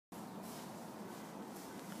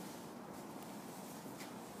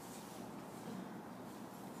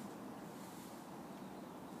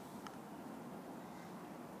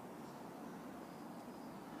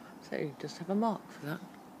So you just have a mark for that.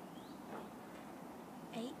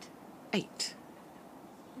 8. 8.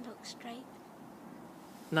 It looks straight.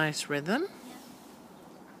 Nice rhythm. Yeah.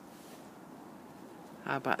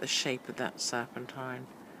 How about the shape of that serpentine?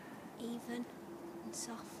 Even and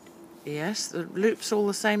soft. Yes, the loop's all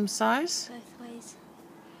the same size. Both ways.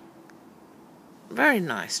 Very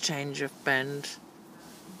nice change of bend.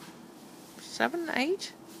 7,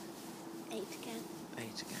 8? 8 again.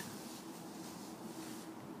 8 again.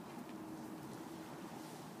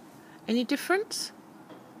 Any difference?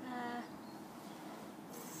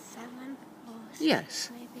 7 or 6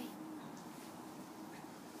 Yes. maybe.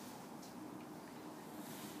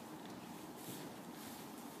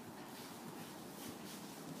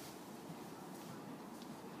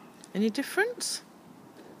 Any difference?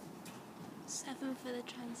 7 for the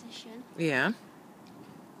transition. Yeah.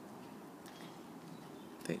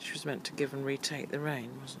 I think she was meant to give and retake the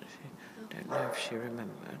rein, wasn't she? Oh. Don't know if she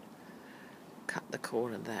remembered. Cut the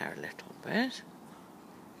corner there a little bit.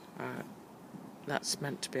 That's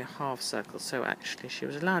meant to be a half circle, so actually she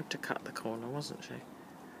was allowed to cut the corner, wasn't she?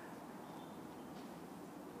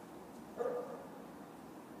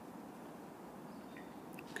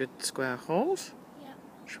 Good square hold. Yeah.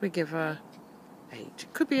 Should we give her 8?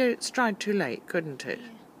 Could be a stride too late, couldn't it? Yeah.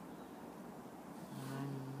 1,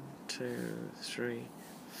 2, 3,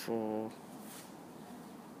 4.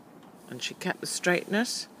 And she kept the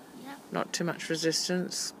straightness. Yeah. Not too much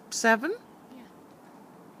resistance. 7. Yeah.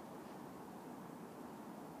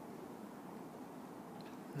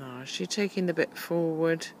 No, is she taking the bit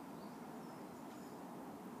forward?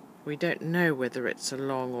 We don't know whether it's a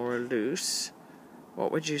long or a loose.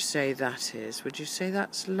 What would you say that is? Would you say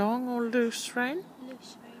that's long or loose rein?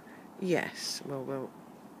 Loose rein. Yes. Well, will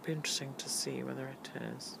be interesting to see whether it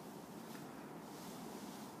is.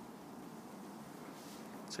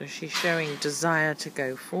 So she's showing desire to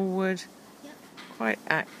go forward. Yep. Quite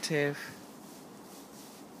active.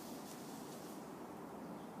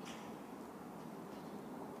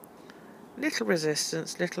 Little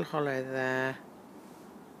resistance, little hollow there.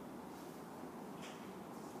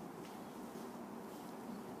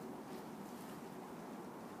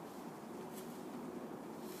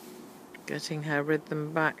 Getting her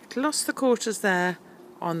rhythm back. Lost the quarters there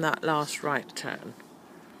on that last right turn.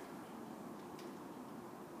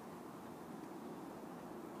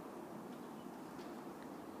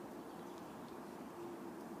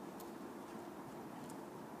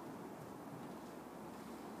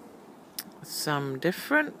 Some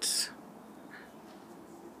difference.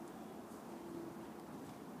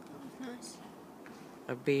 Nice.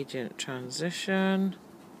 Obedient transition.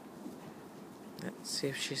 Let's see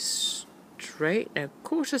if she's straight. No,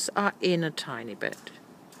 quarters are in a tiny bit.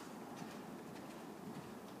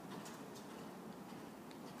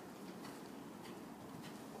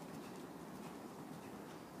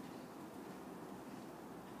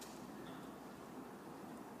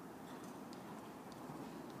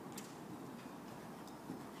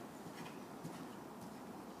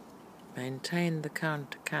 Maintain the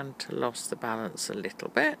counter, lost the balance a little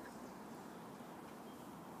bit.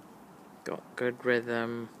 Got good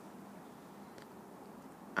rhythm.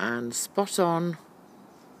 And spot on,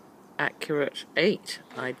 accurate 8,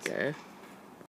 I'd go.